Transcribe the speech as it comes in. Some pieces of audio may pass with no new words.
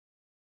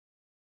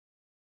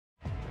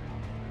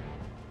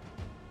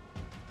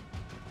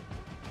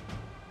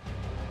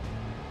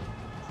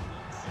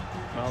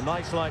Well,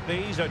 nights like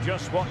these are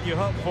just what you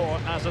hope for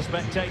as a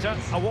spectator.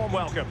 A warm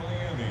welcome.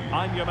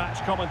 I'm your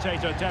match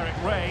commentator, Derek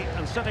Ray,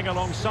 and sitting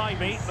alongside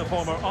me, the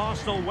former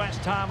Arsenal, West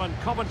Ham and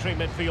Coventry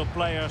midfield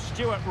player,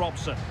 Stuart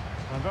Robson.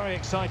 I'm very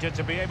excited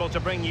to be able to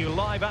bring you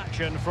live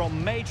action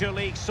from Major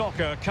League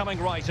Soccer coming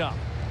right up.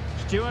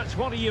 Stuart,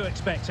 what are you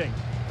expecting?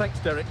 Thanks,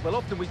 Derek. Well,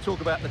 often we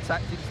talk about the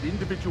tactics, the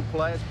individual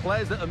players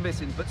that are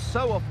missing, but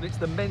so often it's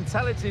the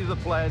mentality of the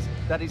players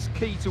that is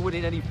key to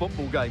winning any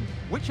football game.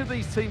 Which of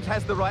these teams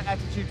has the right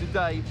attitude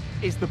today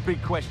is the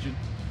big question.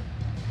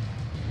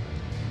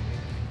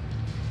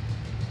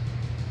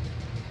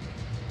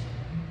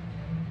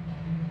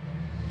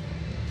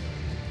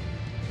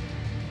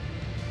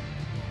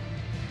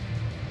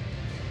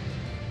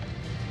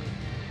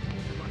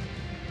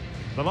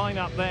 The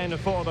lineup then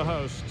for the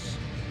hosts.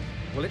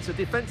 Well, it's a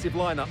defensive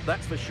lineup,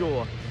 that's for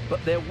sure.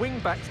 But their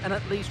wing-backs and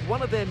at least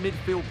one of their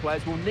midfield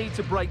players will need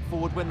to break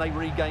forward when they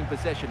regain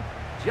possession,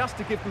 just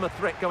to give them a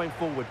threat going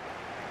forward.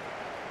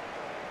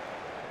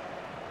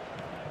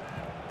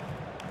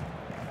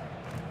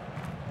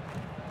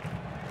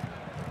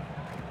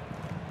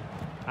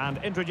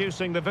 And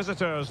introducing the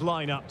visitors'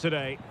 lineup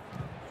today.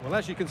 Well,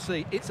 as you can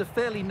see, it's a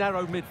fairly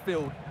narrow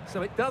midfield,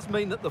 so it does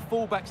mean that the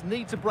fullbacks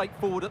need to break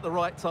forward at the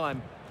right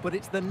time. But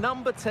it's the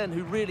number 10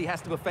 who really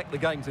has to affect the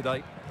game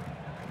today.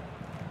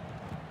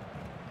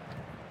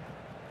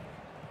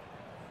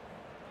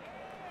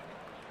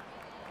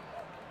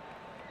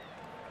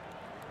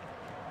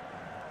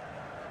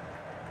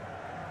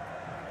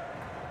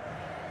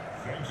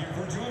 Thank you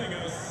for joining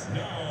us.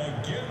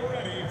 Now get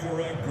ready for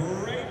a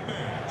great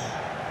match.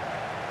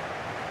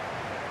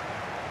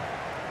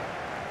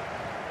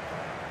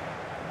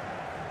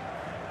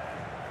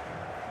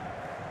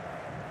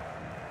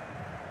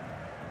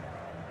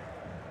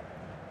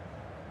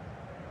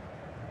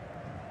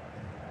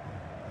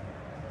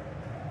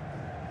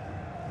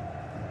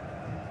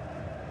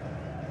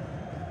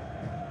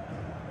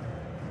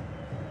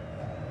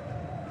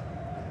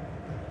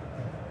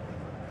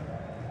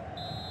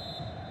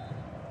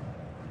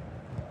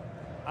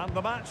 And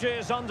the match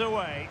is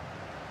underway.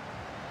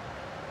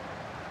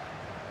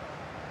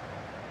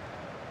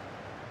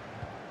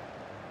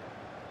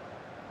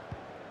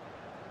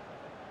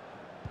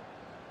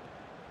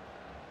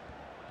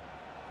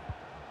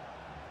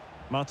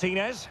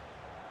 Martinez.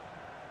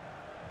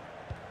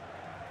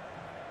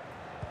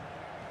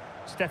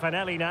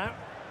 Stefanelli now.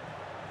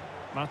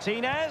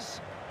 Martinez.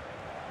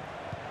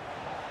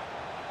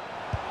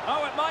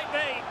 Oh, it might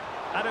be.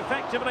 And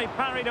effectively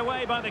parried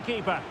away by the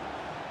keeper.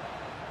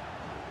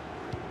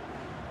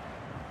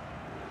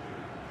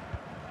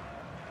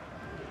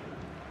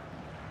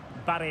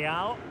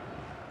 Barreal.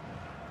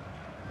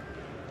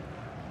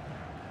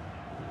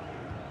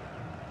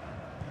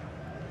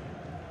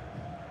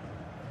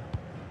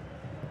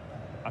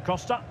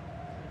 Acosta.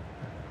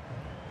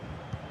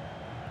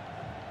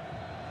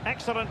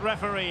 Excellent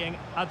refereeing.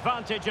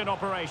 Advantage in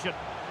operation.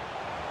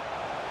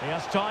 He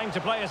has time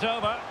to play it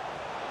over.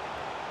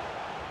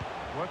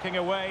 Working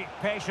away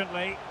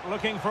patiently,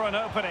 looking for an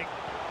opening.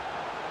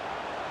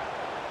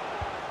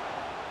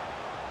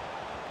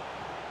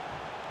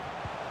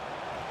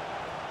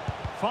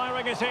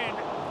 Firing it in.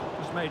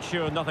 Just made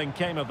sure nothing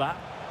came of that.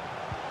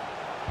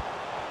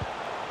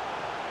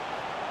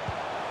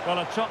 Well,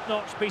 a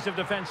top-notch piece of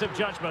defensive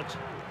judgment.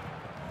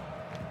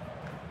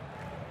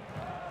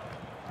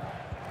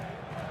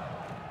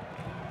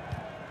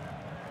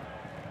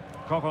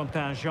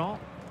 Corentin.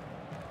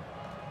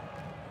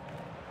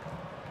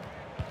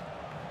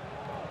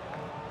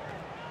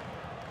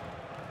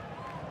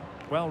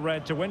 Well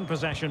read to win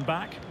possession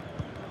back.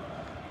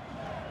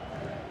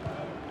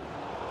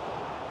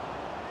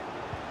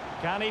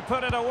 Can he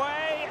put it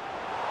away?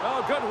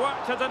 Oh, good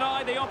work to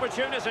deny the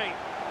opportunity.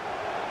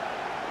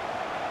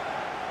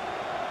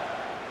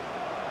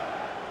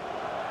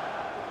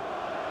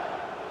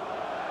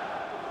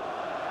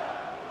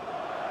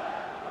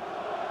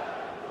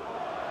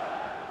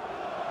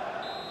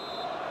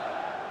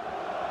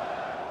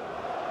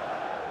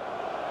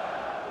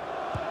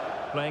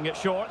 Playing it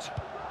short.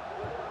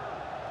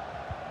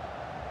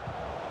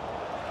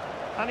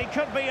 And he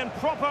could be in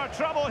proper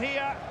trouble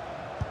here.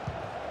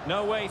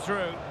 No way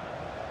through.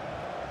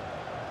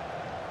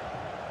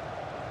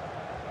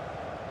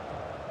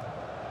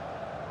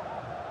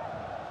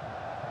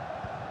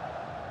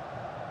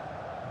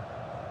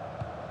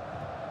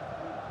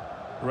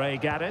 Ray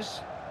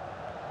Gaddis.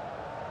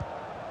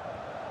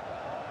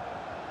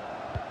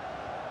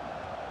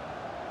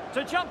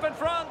 To jump in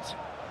front.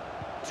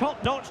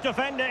 Top-notch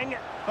defending,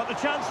 but the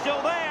chance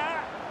still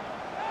there.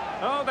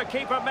 Oh, the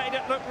keeper made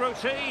it look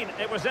routine.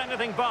 It was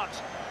anything but.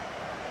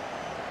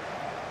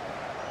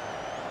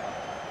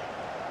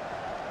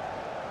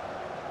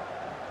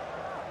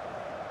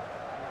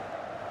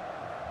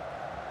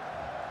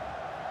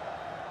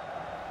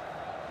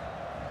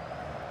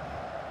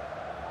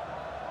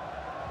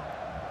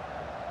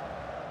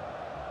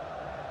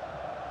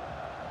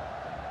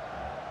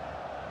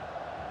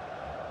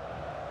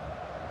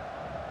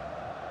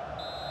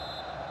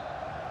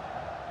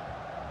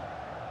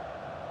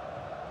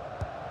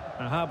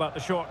 how about the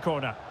short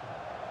corner?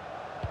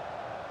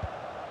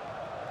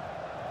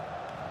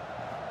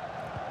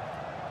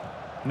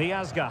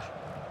 Miazga.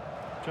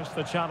 Just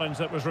the challenge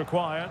that was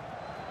required.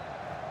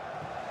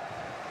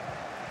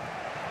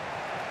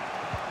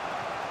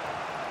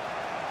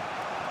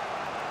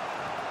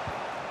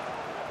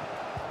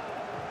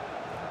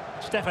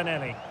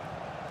 Stefanelli.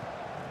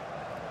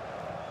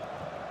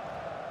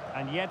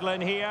 And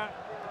Yedlin here.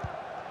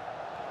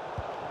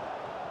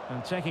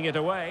 And taking it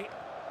away.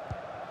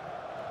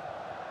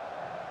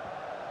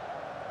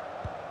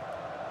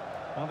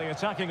 Well, the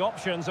attacking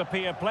options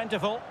appear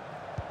plentiful.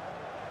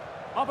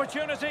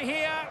 Opportunity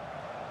here.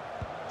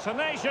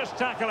 Tenacious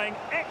tackling.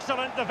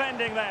 Excellent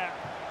defending there.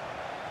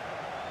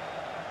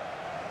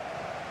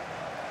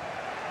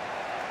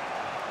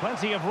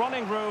 Plenty of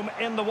running room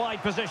in the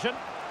wide position.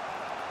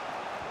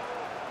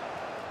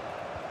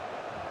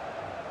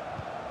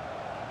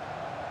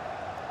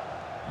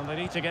 And they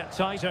need to get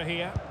tighter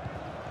here.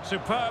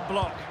 Superb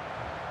block.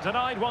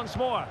 Denied once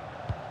more.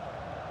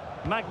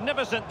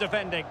 Magnificent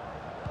defending.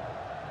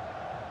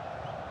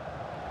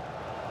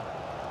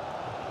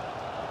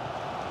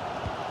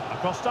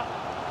 Acosta.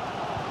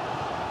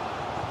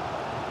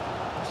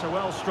 That's a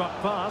well-struck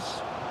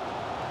pass.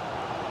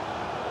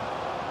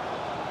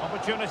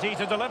 Opportunity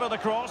to deliver the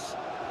cross.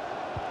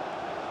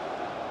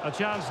 A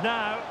chance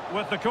now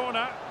with the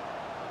corner.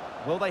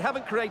 Well, they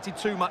haven't created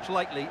too much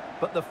lately,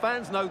 but the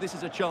fans know this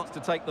is a chance to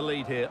take the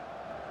lead here.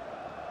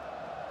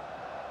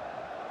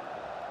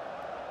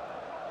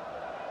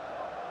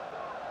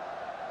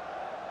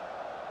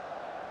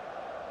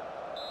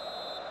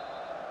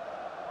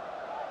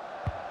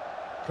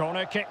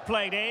 Corner kick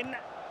played in.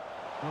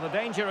 Well, the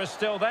danger is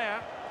still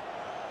there.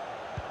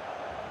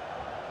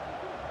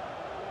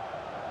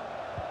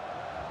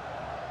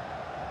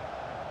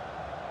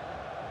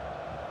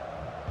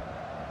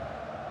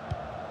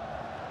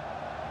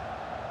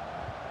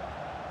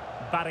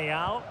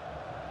 Barreal.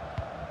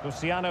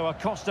 Luciano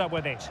Acosta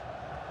with it.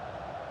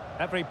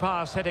 Every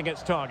pass hitting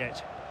its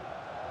target.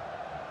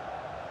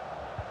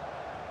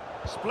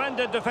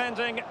 Splendid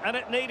defending, and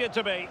it needed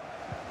to be.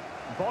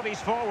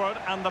 Bodies forward,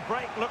 and the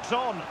break looks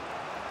on.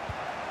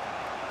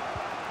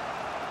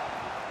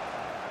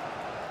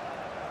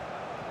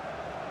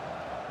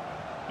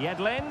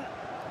 Yedlin.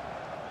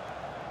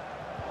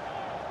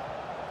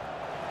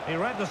 He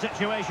read the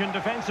situation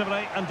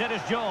defensively and did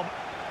his job.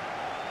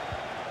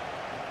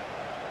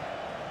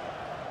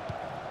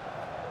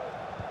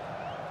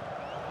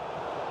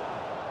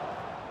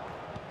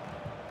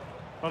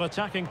 Well,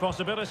 attacking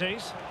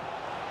possibilities.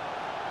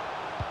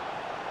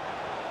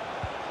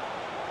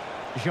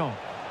 Jean.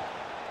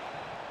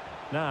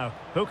 Now,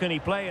 who can he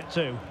play it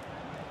to?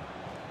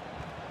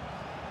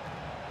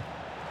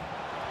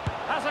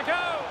 Has a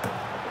go!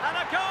 And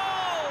a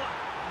goal!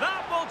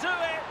 That will do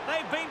it!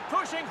 They've been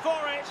pushing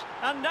for it,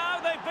 and now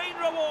they've been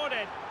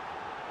rewarded.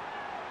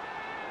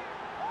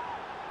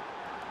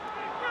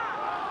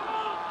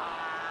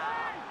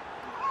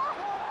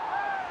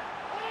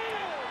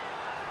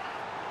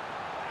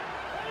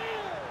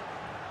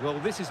 Well,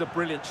 this is a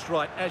brilliant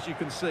strike, as you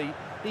can see.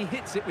 He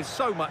hits it with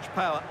so much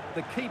power.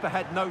 The keeper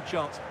had no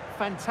chance.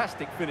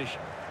 Fantastic finish.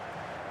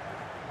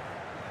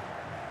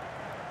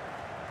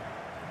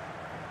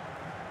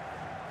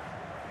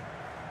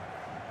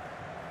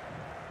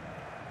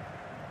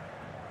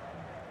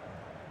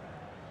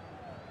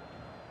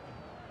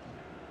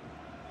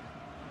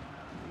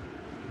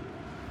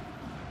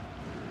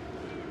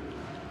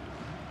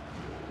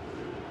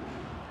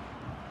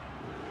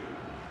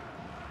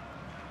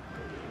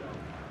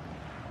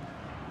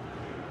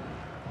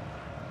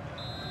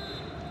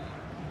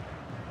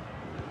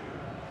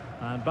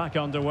 And back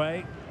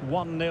underway,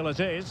 1-0 it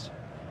is.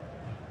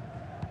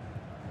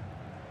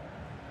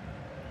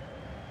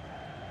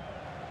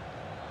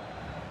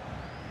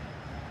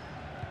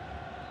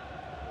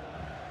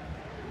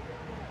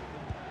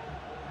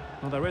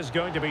 Well, there is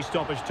going to be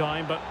stoppage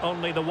time, but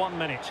only the 1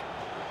 minute.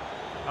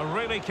 A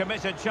really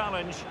committed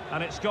challenge,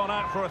 and it's gone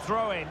out for a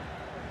throw-in.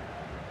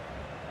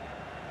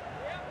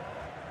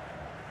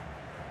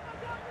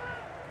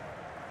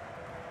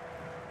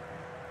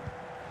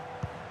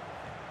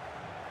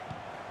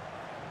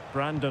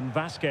 Brandon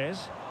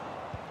Vazquez.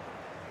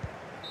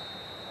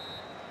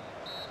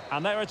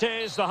 And there it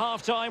is, the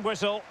half-time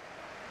whistle.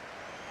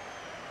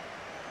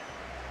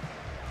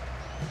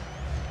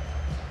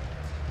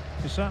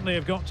 You certainly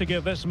have got to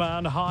give this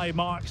man high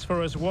marks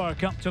for his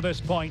work up to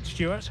this point,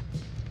 Stuart.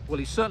 Well,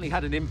 he certainly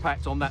had an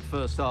impact on that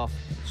first half,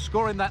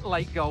 scoring that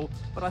late goal,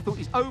 but I thought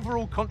his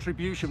overall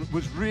contribution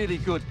was really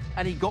good,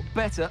 and he got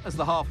better as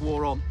the half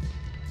wore on.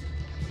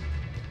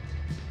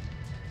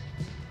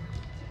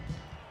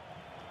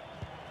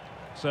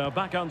 So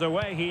back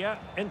underway here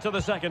into the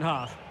second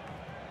half.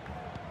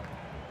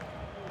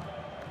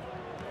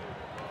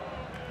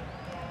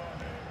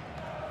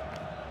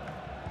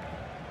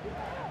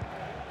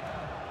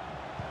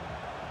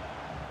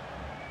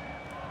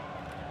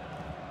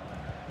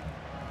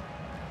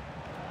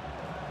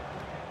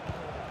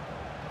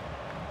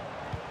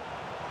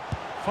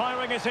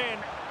 Firing it in.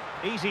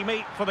 Easy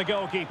meat for the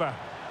goalkeeper.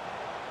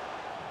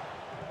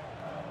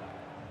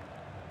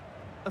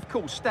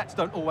 course, stats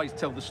don't always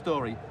tell the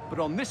story, but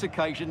on this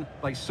occasion,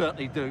 they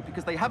certainly do,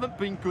 because they haven't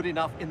been good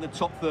enough in the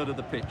top third of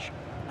the pitch.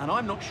 And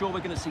I'm not sure we're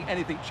going to see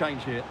anything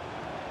change here.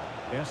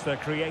 Yes, their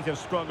creative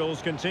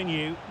struggles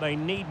continue. They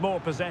need more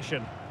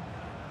possession.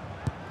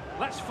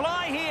 Let's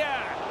fly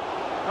here!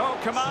 Oh,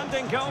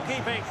 commanding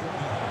goalkeeping.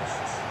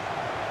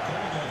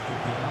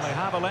 Well, they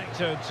have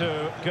elected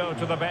to go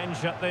to the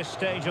bench at this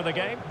stage of the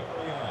game.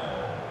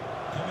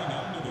 Coming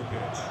onto the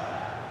pitch,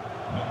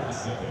 number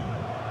 7,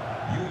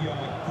 Yuya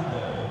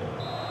Kubo.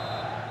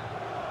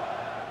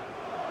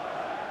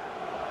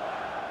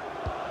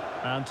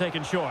 And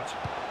taken short.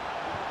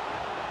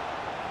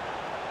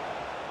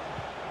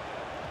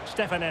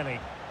 Stefanelli.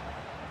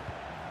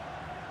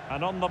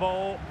 And on the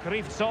ball,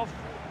 Krivtsov.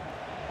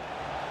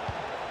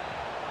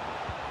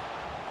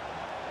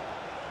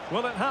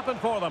 Will it happen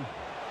for them?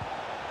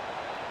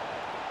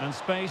 And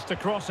space to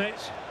cross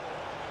it.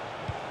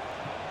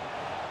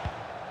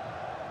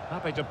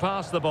 Happy to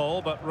pass the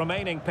ball, but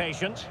remaining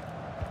patient.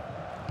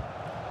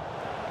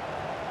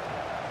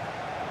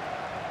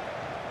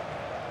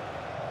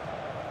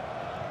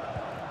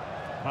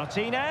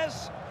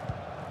 Martinez.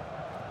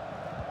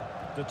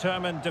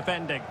 Determined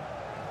defending.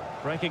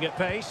 Breaking at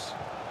pace.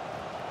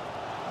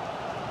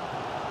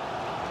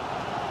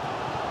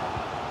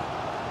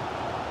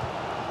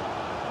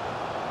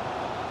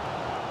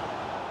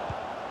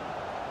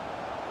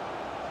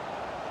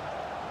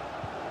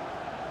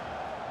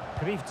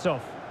 Krivtsov.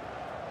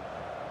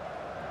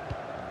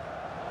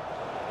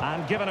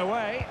 And given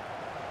away.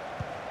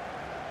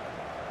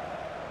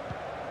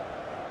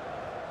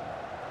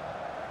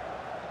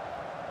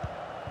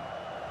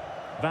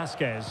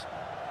 Vazquez.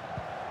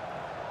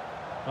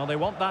 Well, they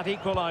want that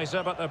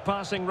equaliser, but their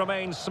passing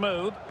remains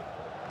smooth.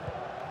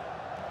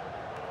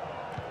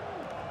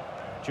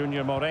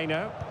 Junior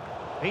Moreno.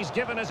 He's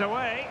given us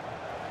away.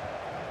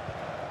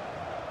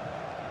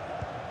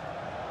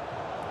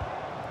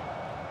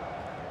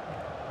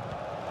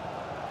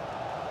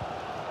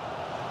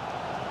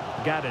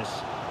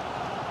 Gaddis.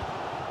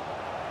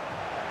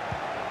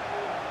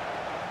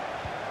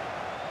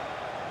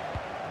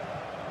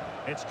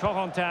 It's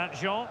Corentin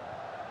Jean.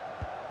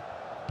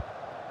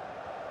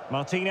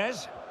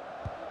 Martinez.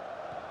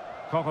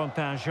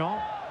 Corentin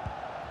Jean.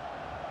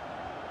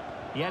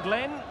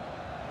 Yedlin.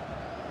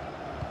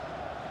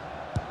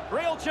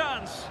 Real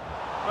chance.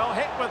 Well,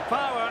 hit with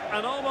power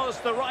and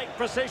almost the right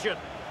precision.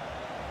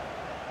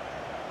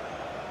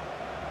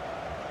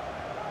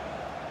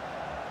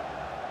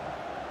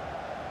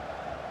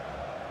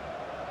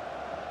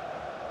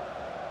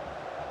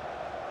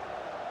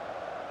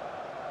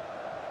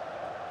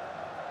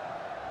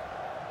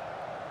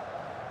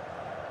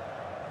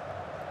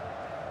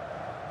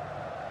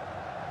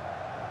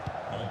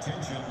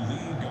 Attention,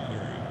 Lee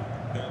Goddard.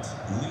 That's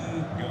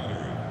Lee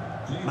Goddard.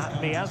 Please Matt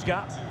come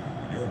Miazga.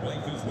 to your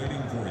wife is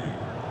waiting for you.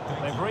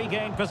 Thank They've you.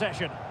 regained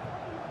possession.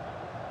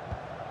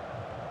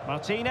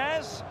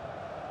 Martinez.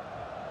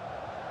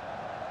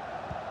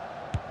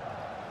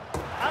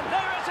 And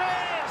there it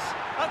is!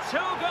 A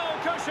two-goal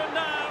cushion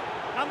now,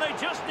 and they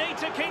just need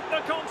to keep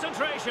the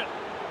concentration.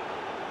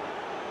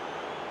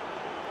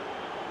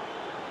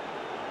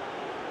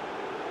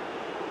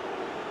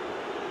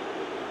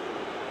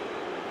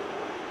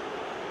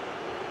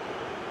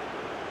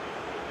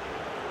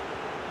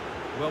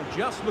 Well,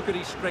 just look at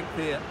his strength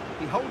here.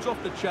 He holds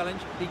off the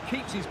challenge, he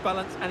keeps his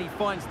balance, and he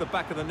finds the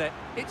back of the net.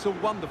 It's a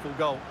wonderful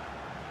goal.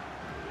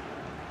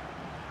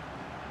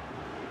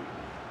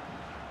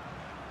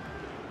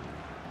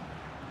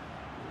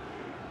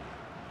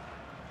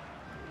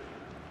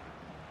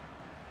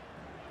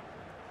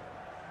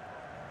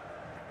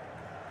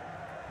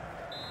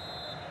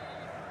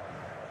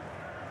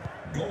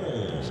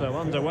 Goal. So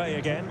underway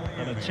again,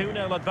 and a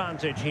 2-0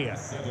 advantage here.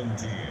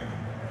 17.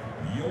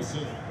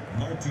 Josef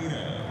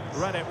Martinez.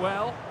 Read it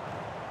well.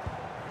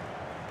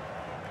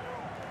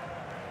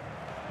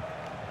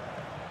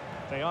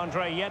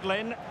 DeAndre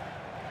Yedlin.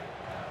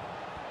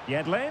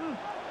 Yedlin.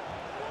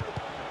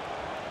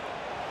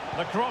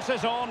 The cross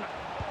is on.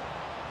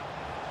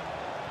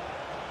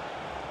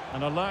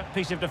 An alert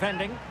piece of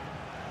defending.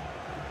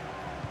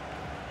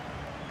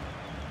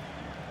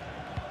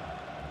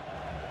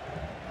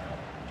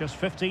 Just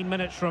 15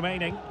 minutes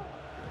remaining.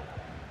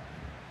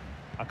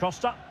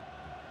 Acosta.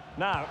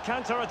 Now,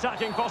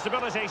 counter-attacking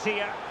possibilities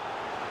here.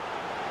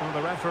 Well,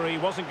 the referee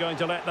wasn't going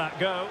to let that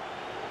go.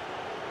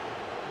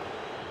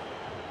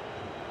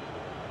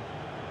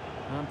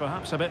 And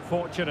perhaps a bit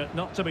fortunate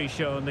not to be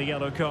shown the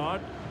yellow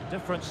card.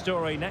 Different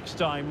story next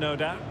time, no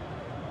doubt.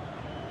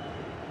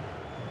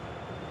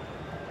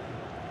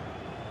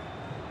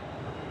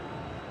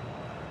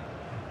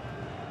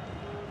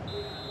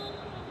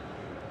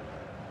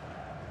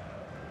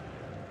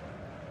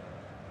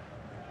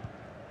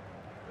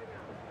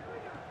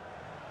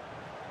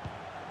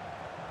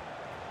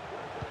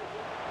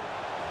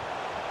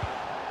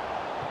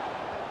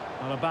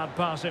 Well, a bad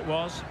pass it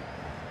was.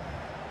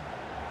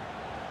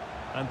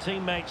 And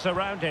teammates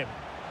around him.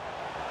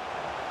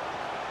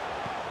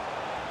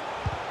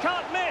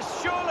 Can't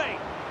miss, surely.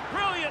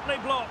 Brilliantly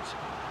blocked.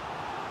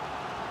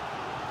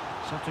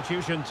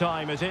 Substitution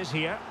time it is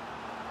here.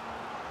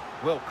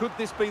 Well, could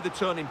this be the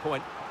turning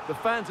point? The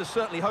fans are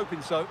certainly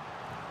hoping so.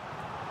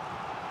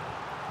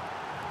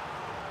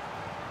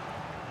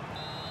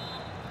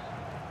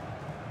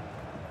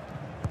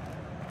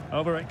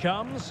 Over it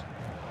comes.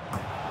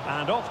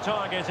 And off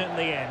target in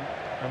the end.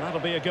 And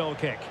that'll be a goal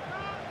kick.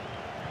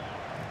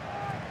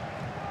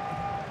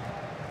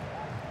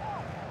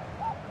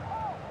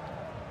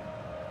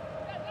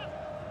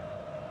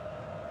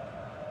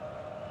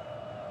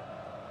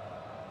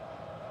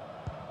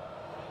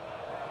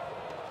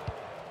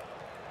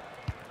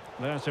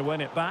 There to win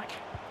it back.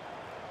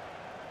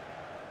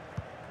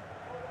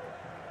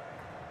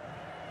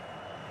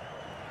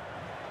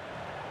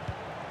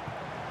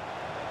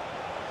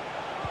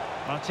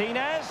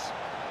 Martinez.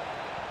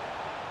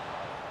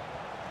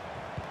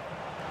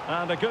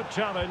 And a good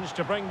challenge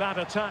to bring that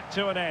attack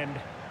to an end.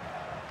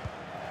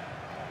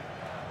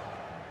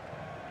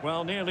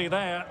 Well, nearly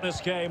there.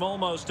 This game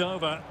almost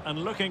over.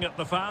 And looking at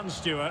the fans,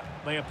 Stuart,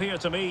 they appear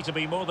to me to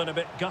be more than a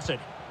bit gutted.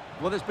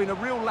 Well, there's been a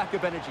real lack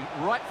of energy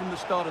right from the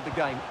start of the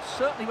game.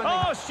 Certainly when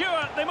Oh,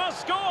 Stuart, they must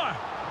score!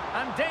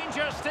 And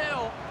danger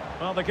still.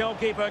 Well, the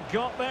goalkeeper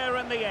got there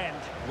in the end.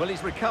 Well,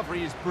 his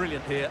recovery is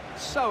brilliant here.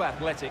 So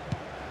athletic.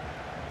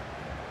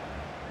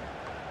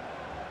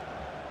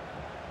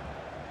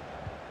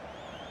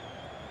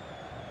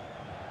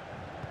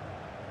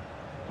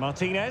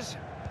 Martinez.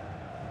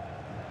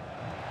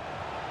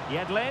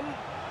 Yedlin.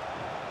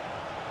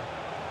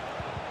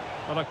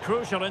 Well, a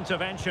crucial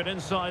intervention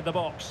inside the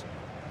box.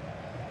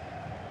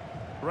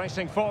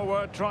 Racing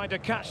forward, trying to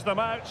catch them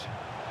out.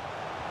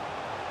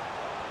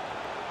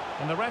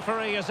 And the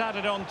referee has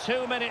added on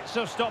 2 minutes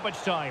of stoppage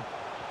time.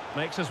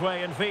 Makes his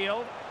way in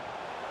field.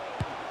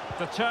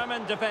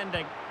 Determined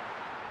defending.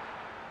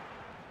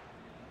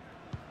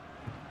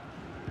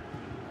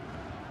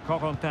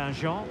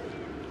 Corentin-Jean.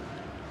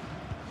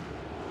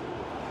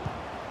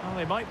 Well,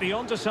 they might be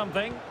onto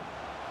something.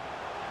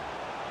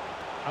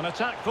 An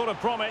attack full of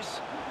promise.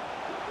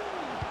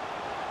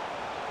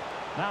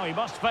 Now he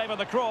must favour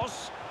the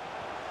cross.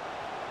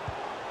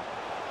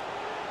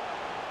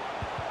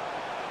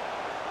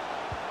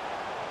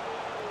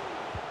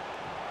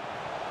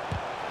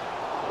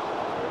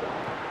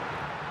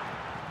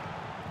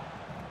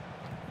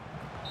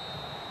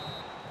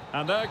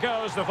 And there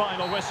goes the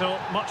final whistle,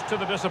 much to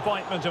the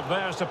disappointment of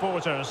their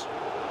supporters.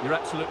 You're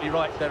absolutely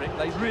right, Derek.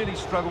 They really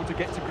struggle to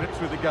get to grips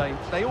with the game.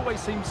 They always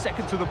seem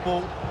second to the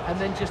ball, and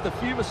then just a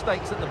few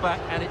mistakes at the back,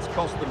 and it's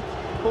cost them.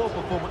 Poor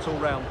performance all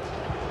round.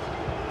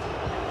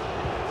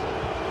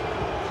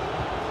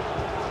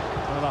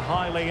 Well, a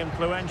highly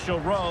influential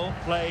role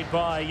played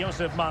by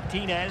Josef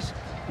Martinez.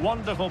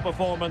 Wonderful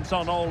performance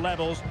on all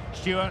levels.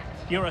 Stuart,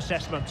 your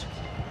assessment?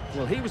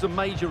 Well, he was a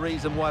major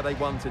reason why they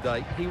won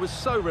today. He was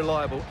so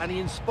reliable, and he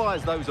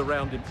inspires those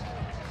around him.